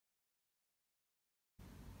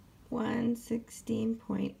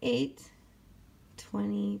116.8,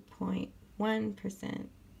 20.1%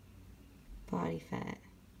 body fat.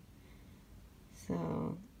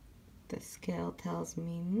 So the scale tells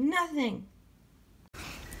me nothing.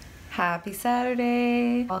 Happy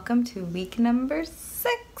Saturday! Welcome to week number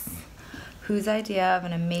 6. Whose idea of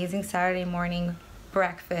an amazing Saturday morning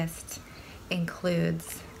breakfast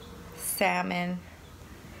includes salmon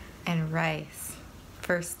and rice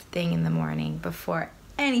first thing in the morning before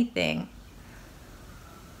anything?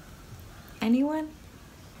 Anyone?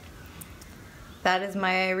 That is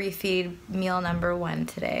my refeed meal number 1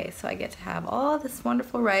 today. So I get to have all this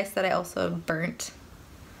wonderful rice that I also burnt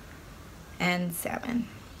and salmon.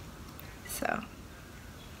 So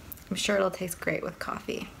I'm sure it'll taste great with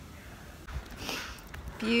coffee.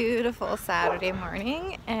 Beautiful Saturday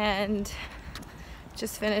morning, and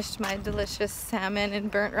just finished my delicious salmon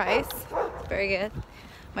and burnt rice. Very good.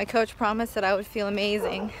 My coach promised that I would feel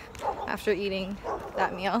amazing after eating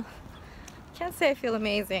that meal. Can't say I feel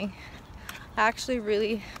amazing. I actually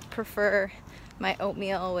really prefer my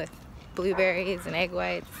oatmeal with blueberries and egg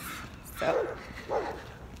whites. So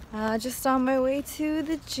just on my way to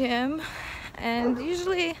the gym, and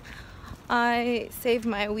usually I save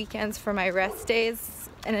my weekends for my rest days,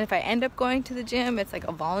 and if I end up going to the gym, it's like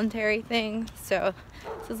a voluntary thing. So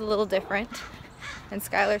this is a little different. And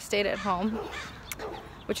Skylar stayed at home,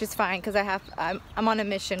 which is fine because I'm on a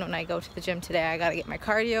mission when I go to the gym today. I gotta get my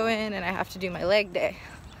cardio in and I have to do my leg day.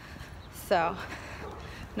 So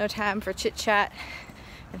no time for chit chat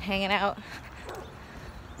and hanging out,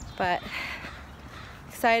 but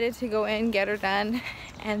excited to go in, get her done,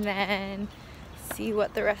 and then see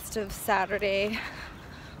what the rest of Saturday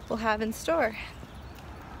will have in store.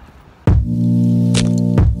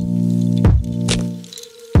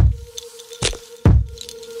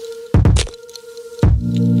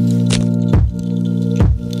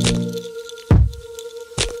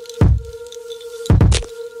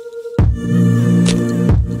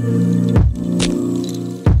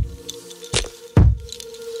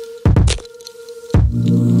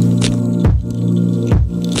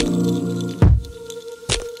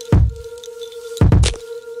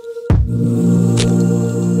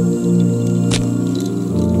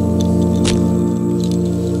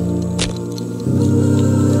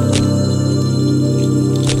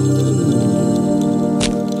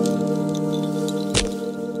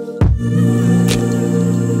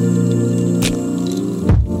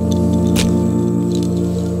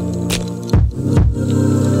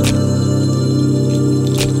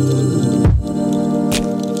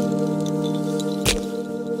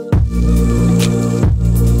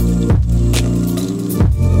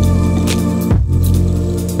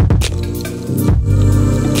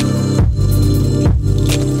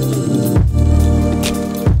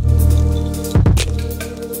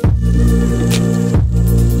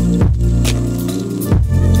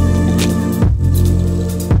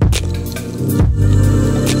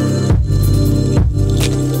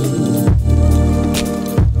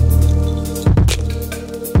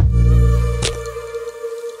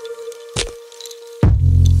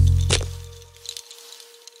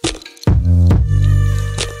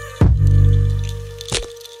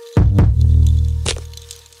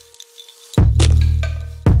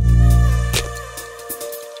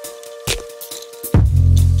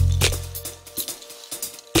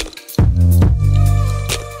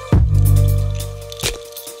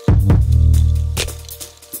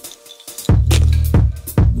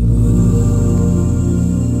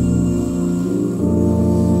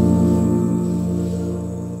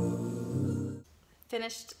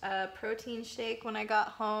 Finished a protein shake when I got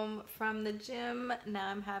home from the gym. Now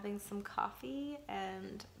I'm having some coffee,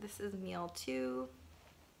 and this is meal 2.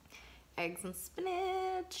 Eggs and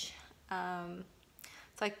spinach. So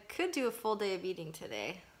I could do a full day of eating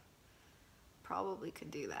today. Probably could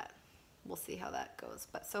do that. We'll see how that goes.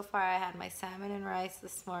 But so far I had my salmon and rice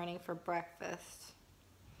this morning for breakfast.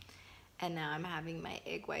 And now I'm having my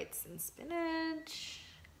egg whites and spinach.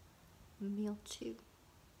 Meal 2.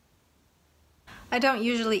 I don't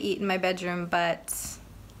usually eat in my bedroom, but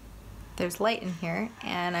there's light in here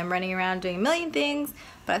and I'm running around doing a million things,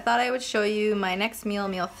 but I thought I would show you my next meal,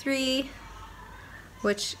 meal 3,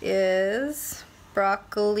 which is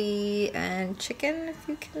broccoli and chicken, if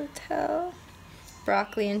you can tell.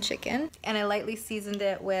 Broccoli and chicken. And I lightly seasoned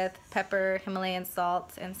it with pepper, Himalayan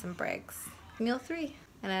salt, and some Braggs. Meal 3.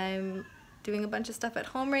 And I'm doing a bunch of stuff at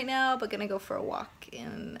home right now, but gonna go for a walk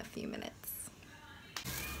in a few minutes.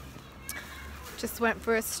 Just went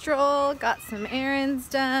for a stroll, got some errands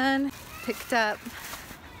done, picked up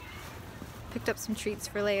some treats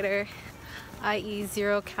for later, i.e.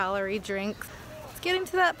 0-calorie drinks. It's getting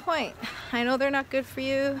to that point. I know they're not good for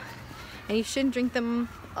you and you shouldn't drink them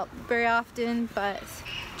very often, but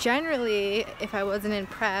generally if I wasn't in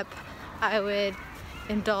prep, I would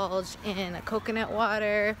indulge in a coconut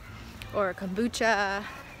water or a kombucha,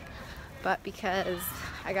 but because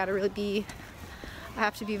I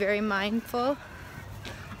have to be very mindful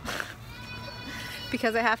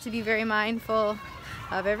because I have to be very mindful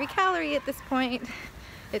of every calorie at this point.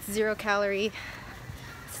 It's 0 calorie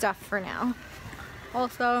stuff for now.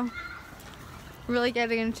 Also, really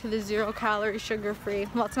getting into the 0 calorie sugar-free,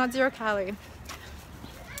 well, it's not 0 calorie,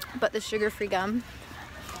 but the sugar-free gum,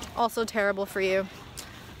 also terrible for you.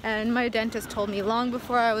 And my dentist told me long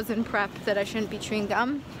before I was in prep that I shouldn't be chewing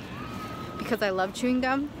gum because I love chewing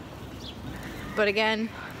gum. But again,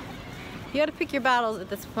 you gotta pick your battles at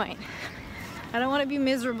this point. I don't want to be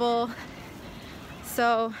miserable,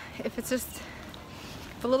 so if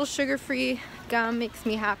a little sugar-free gum makes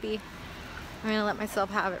me happy, I'm gonna let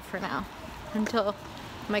myself have it for now until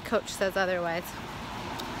my coach says otherwise.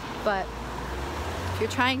 But if you're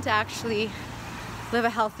trying to actually live a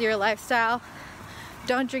healthier lifestyle,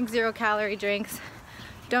 don't drink 0 calorie drinks,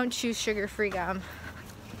 don't chew sugar-free gum.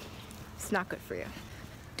 It's not good for you.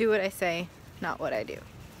 Do what I say, not what I do,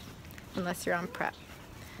 unless you're on prep.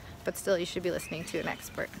 But still, you should be listening to an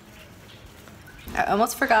expert. I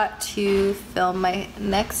almost forgot to film my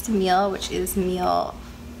next meal, which is meal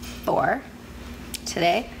 4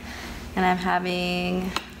 today. And I'm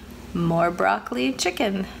having more broccoli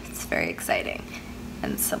chicken. It's very exciting.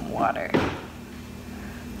 And some water.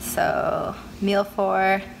 So, meal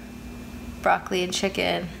 4, broccoli and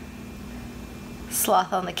chicken,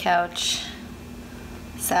 sloth on the couch,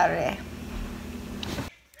 Saturday.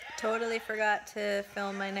 Totally forgot to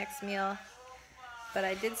film my next meal, but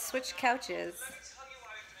I did switch couches.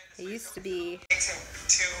 It used to be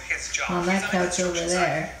on that couch over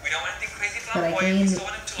there, but I gained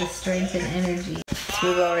the strength and energy to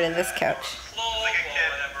move over to this couch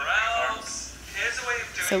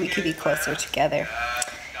so we could be closer together.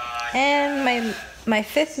 And my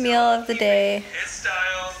 5th meal of the day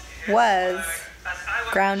was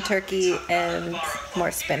ground turkey and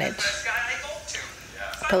more spinach.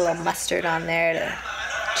 Put a little mustard on there to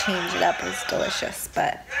change it up. It was delicious,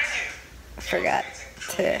 but I forgot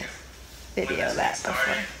to video that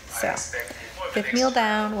before. So, 5th meal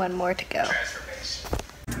down, 1 more to go.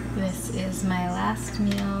 This is my last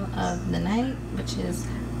meal of the night, which is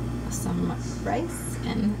some rice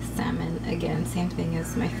and salmon. Again, same thing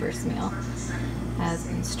as my first meal, as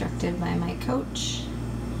instructed by my coach.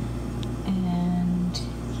 And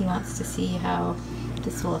he wants to see how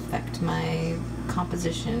this will affect my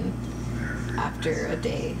composition after a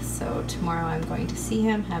day. So tomorrow I'm going to see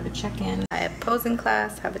him, have a check-in. I have posing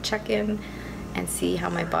class, have a check-in, and see how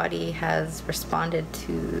my body has responded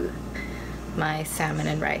to my salmon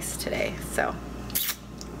and rice today. So,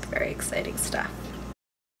 very exciting stuff.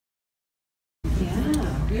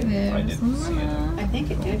 I think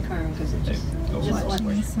it did, Carmen, because it just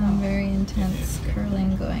watching some very intense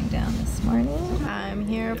curling going down this morning. I'm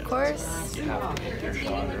here, of course,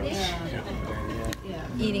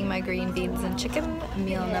 eating my green beans and chicken.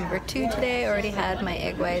 Meal number 2 today. Already had my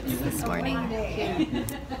egg whites this morning.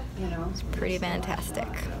 It's pretty fantastic.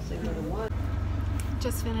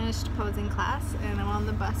 Just finished posing class and I'm on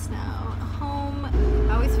the bus now home.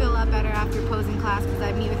 I always feel a lot better after posing class because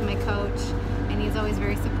I meet with my coach and he's always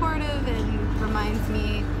very supportive and reminds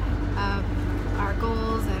me of our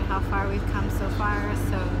goals and how far we've come so far.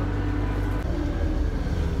 So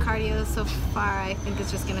cardio so far I think is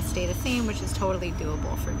just going to stay the same, which is totally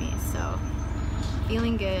doable for me. So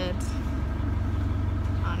feeling good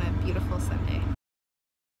on a beautiful Sunday.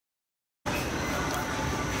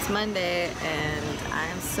 It's Monday and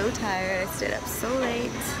I'm so tired. I stayed up so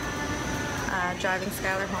late driving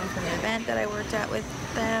Skylar home from an event that I worked at with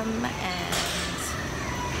them, and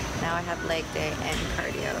now I have leg day and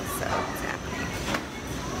cardio, so it's happening.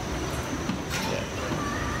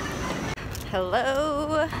 Yay.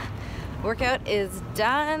 Hello! Workout is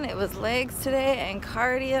done. It was legs today and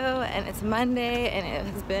cardio, and it's Monday, and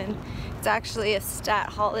it's actually a stat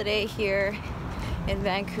holiday here in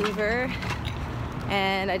Vancouver,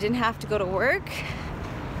 and I didn't have to go to work.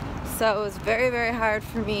 So it was very, very hard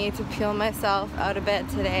for me to peel myself out of bed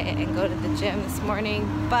today and go to the gym this morning.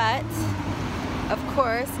 But, of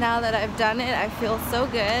course, now that I've done it, I feel so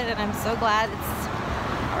good and I'm so glad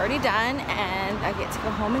it's already done and I get to go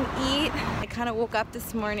home and eat. I kind of woke up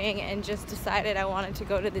this morning and just decided I wanted to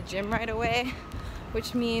go to the gym right away,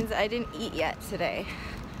 which means I didn't eat yet today,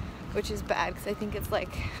 which is bad because I think it's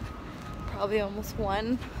like probably almost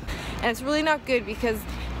 1. And it's really not good because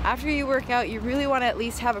after you work out, you really want to at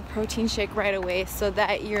least have a protein shake right away so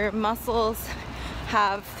that your muscles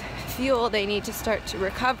have fuel they need to start to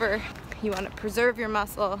recover. You want to preserve your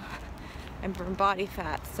muscle and burn body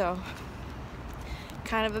fat, so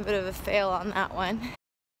kind of a bit of a fail on that one.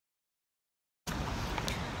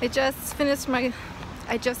 I just finished my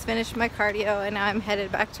cardio and now I'm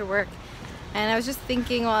headed back to work. And I was just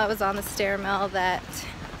thinking while I was on the stair mill that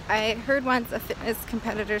I heard once a fitness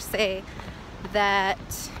competitor say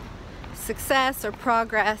that success or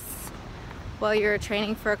progress while you're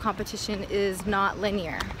training for a competition is not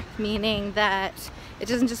linear, meaning that it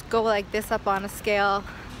doesn't just go like this up on a scale.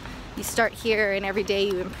 You start here and every day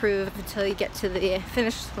you improve until you get to the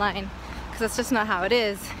finish line, because that's just not how it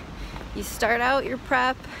is. You start out your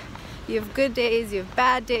prep, you have good days, you have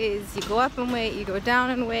bad days, you go up in weight, you go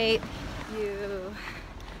down in weight, you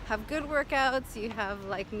have good workouts, you have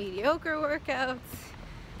like mediocre workouts,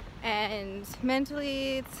 and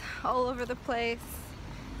mentally it's all over the place.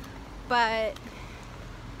 But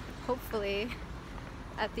hopefully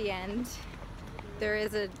at the end there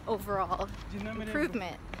is an overall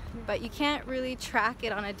improvement, but you can't really track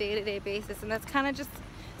it on a day-to-day basis, and that's kind of just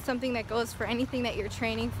something that goes for anything that you're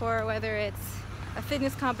training for, whether it's a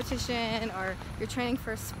fitness competition or you're training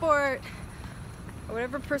for a sport or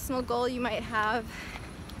whatever personal goal you might have.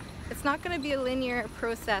 It's not going to be a linear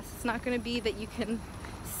process. It's not going to be that you can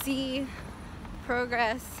see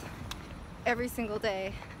progress every single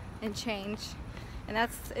day and change. And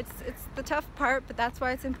it's the tough part, but that's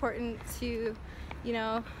why it's important to, you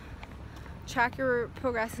know, track your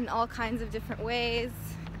progress in all kinds of different ways,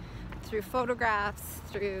 through photographs,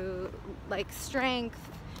 through like strength,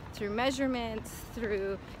 through measurements,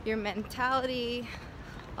 through your mentality,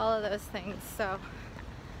 all of those things. So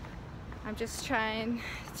I'm just trying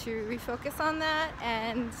to refocus on that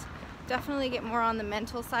and definitely get more on the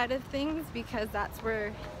mental side of things, because that's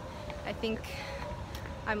where I think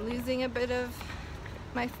I'm losing a bit of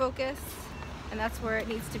my focus, and that's where it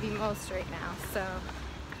needs to be most right now. So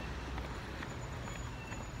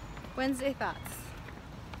Wednesday thoughts.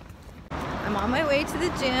 I'm on my way to the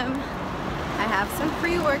gym. I have some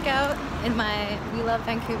pre-workout in my We Love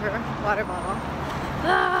Vancouver water bottle.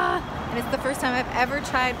 And it's the first time I've ever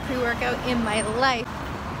tried pre-workout in my life.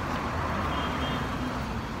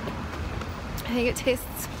 I think it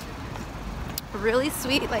tastes really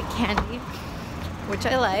sweet, like candy, which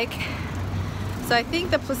I like. So I think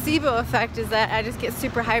the placebo effect is that I just get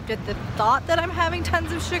super hyped at the thought that I'm having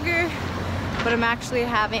tons of sugar, but I'm actually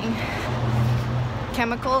having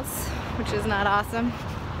chemicals, which is not awesome.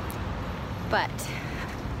 But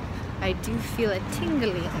I do feel a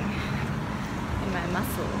tingling in my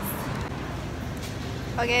muscles.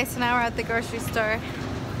 Okay, so now we're at the grocery store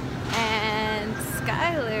and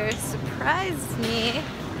Skylar surprised me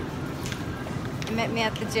and met me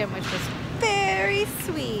at the gym, which was very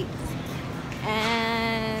sweet.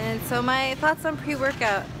 And so my thoughts on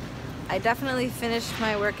pre-workout. I definitely finished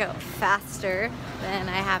my workout faster than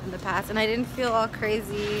I have in the past, and I didn't feel all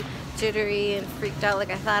crazy, jittery, and freaked out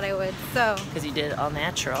like I thought I would. So because you did it all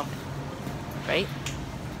natural, right?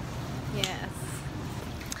 Yes.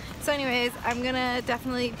 So anyways, I'm gonna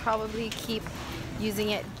definitely probably keep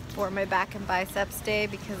using it for my back and biceps day,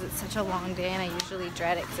 because it's such a long day and I usually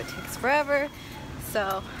dread it because it takes forever.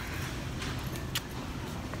 So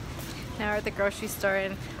now we're at the grocery store,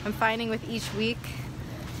 and I'm finding with each week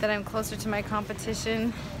that I'm closer to my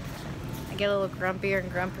competition, I get a little grumpier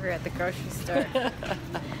and grumpier at the grocery store.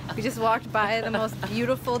 We just walked by the most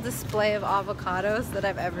beautiful display of avocados that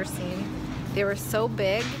I've ever seen. They were so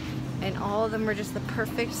big, and all of them were just the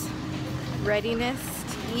perfect readiness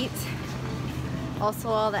to eat. Also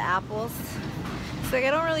all the apples. It's like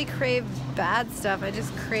I don't really crave bad stuff, I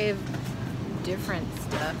just crave different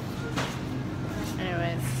stuff.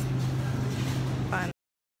 Anyways, fun.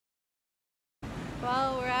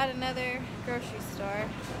 Well, we're at another grocery store.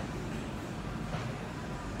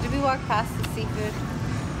 Did we walk past the seafood?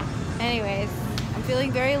 Anyways, I'm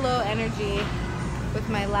feeling very low energy with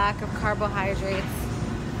my lack of carbohydrates.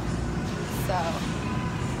 So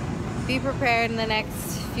be prepared in the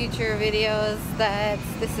next future videos that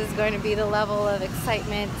this is going to be the level of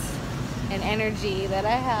excitement and energy that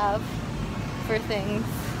I have for things.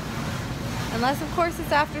 Unless, of course,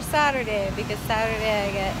 it's after Saturday, because Saturday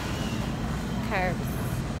I get carbs.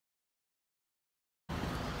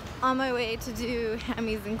 On my way to do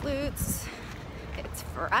hammies and glutes. It's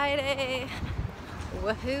Friday.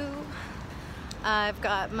 Woohoo! I've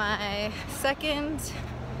got my second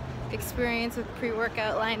experience with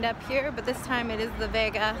pre-workout lined up here, but this time it is the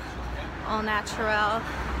Vega all natural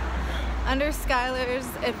Under Skylar's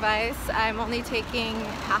advice, I'm only taking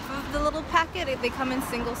half of the little packet. They come in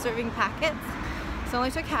single serving packets, so I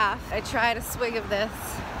only took half. I tried a swig of this.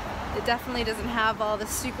 It definitely doesn't have all the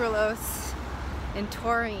sucralose and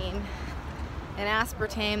taurine and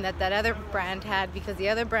aspartame that that other brand had, because the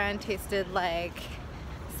other brand tasted like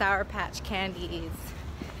Sour Patch candies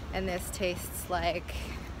and this tastes like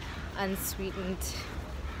unsweetened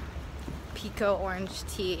Pico orange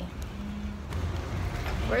tea.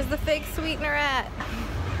 Where's the fake sweetener at?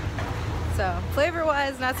 So flavor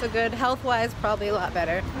wise not so good, health wise probably a lot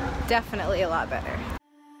better, definitely a lot better.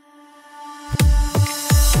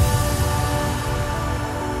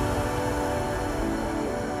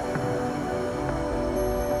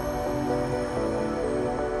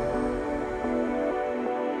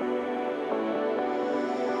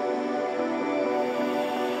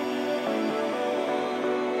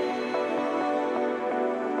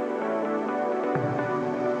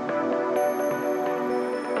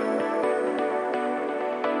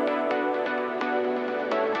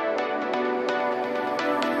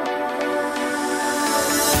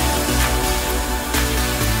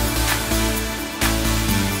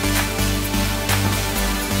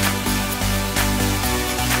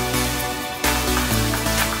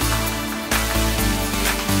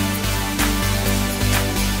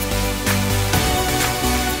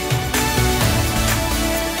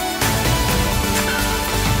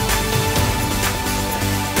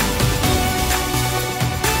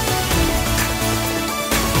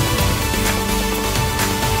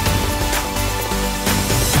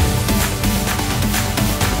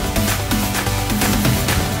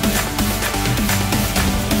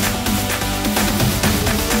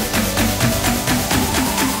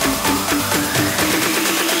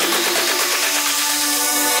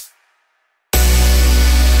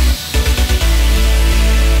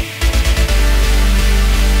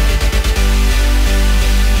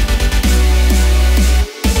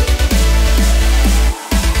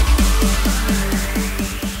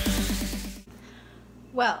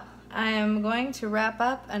 Well, I am going to wrap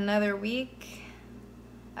up another week.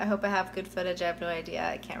 I hope I have good footage. I have no idea.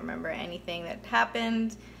 I can't remember anything that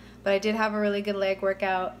happened, but I did have a really good leg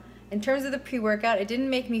workout. In terms of the pre-workout, it didn't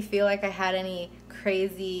make me feel like I had any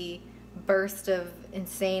crazy burst of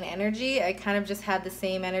insane energy. I kind of just had the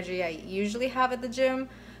same energy I usually have at the gym,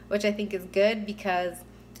 which I think is good, because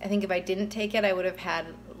I think if I didn't take it, I would have had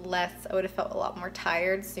less, I would have felt a lot more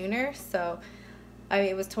tired sooner. So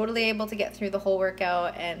I was totally able to get through the whole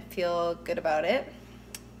workout and feel good about it.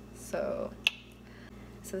 So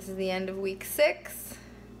this is the end of week 6.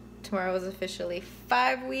 Tomorrow is officially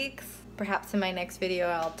 5 weeks. Perhaps in my next video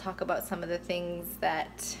I'll talk about some of the things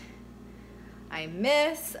that I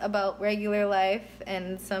miss about regular life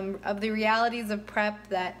and some of the realities of prep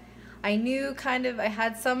that I knew I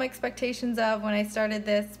had some expectations of when I started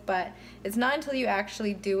this, but it's not until you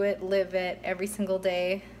actually do it, live it every single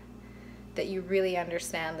day, that you really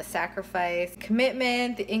understand the sacrifice,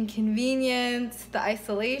 commitment, the inconvenience, the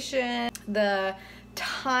isolation, the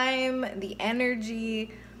time, the energy,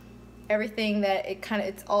 everything that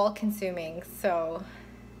it's all consuming. So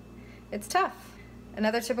it's tough.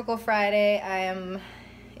 Another typical Friday, I am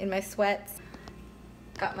in my sweats.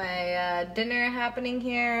 Got my dinner happening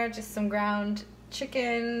here, just some ground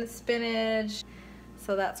chicken, spinach.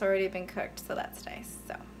 So that's already been cooked, so that's nice.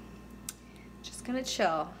 So just gonna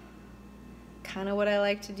chill. Kind of what I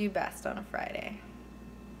like to do best on a Friday.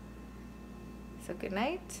 So good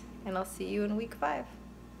night, and I'll see you in week 5.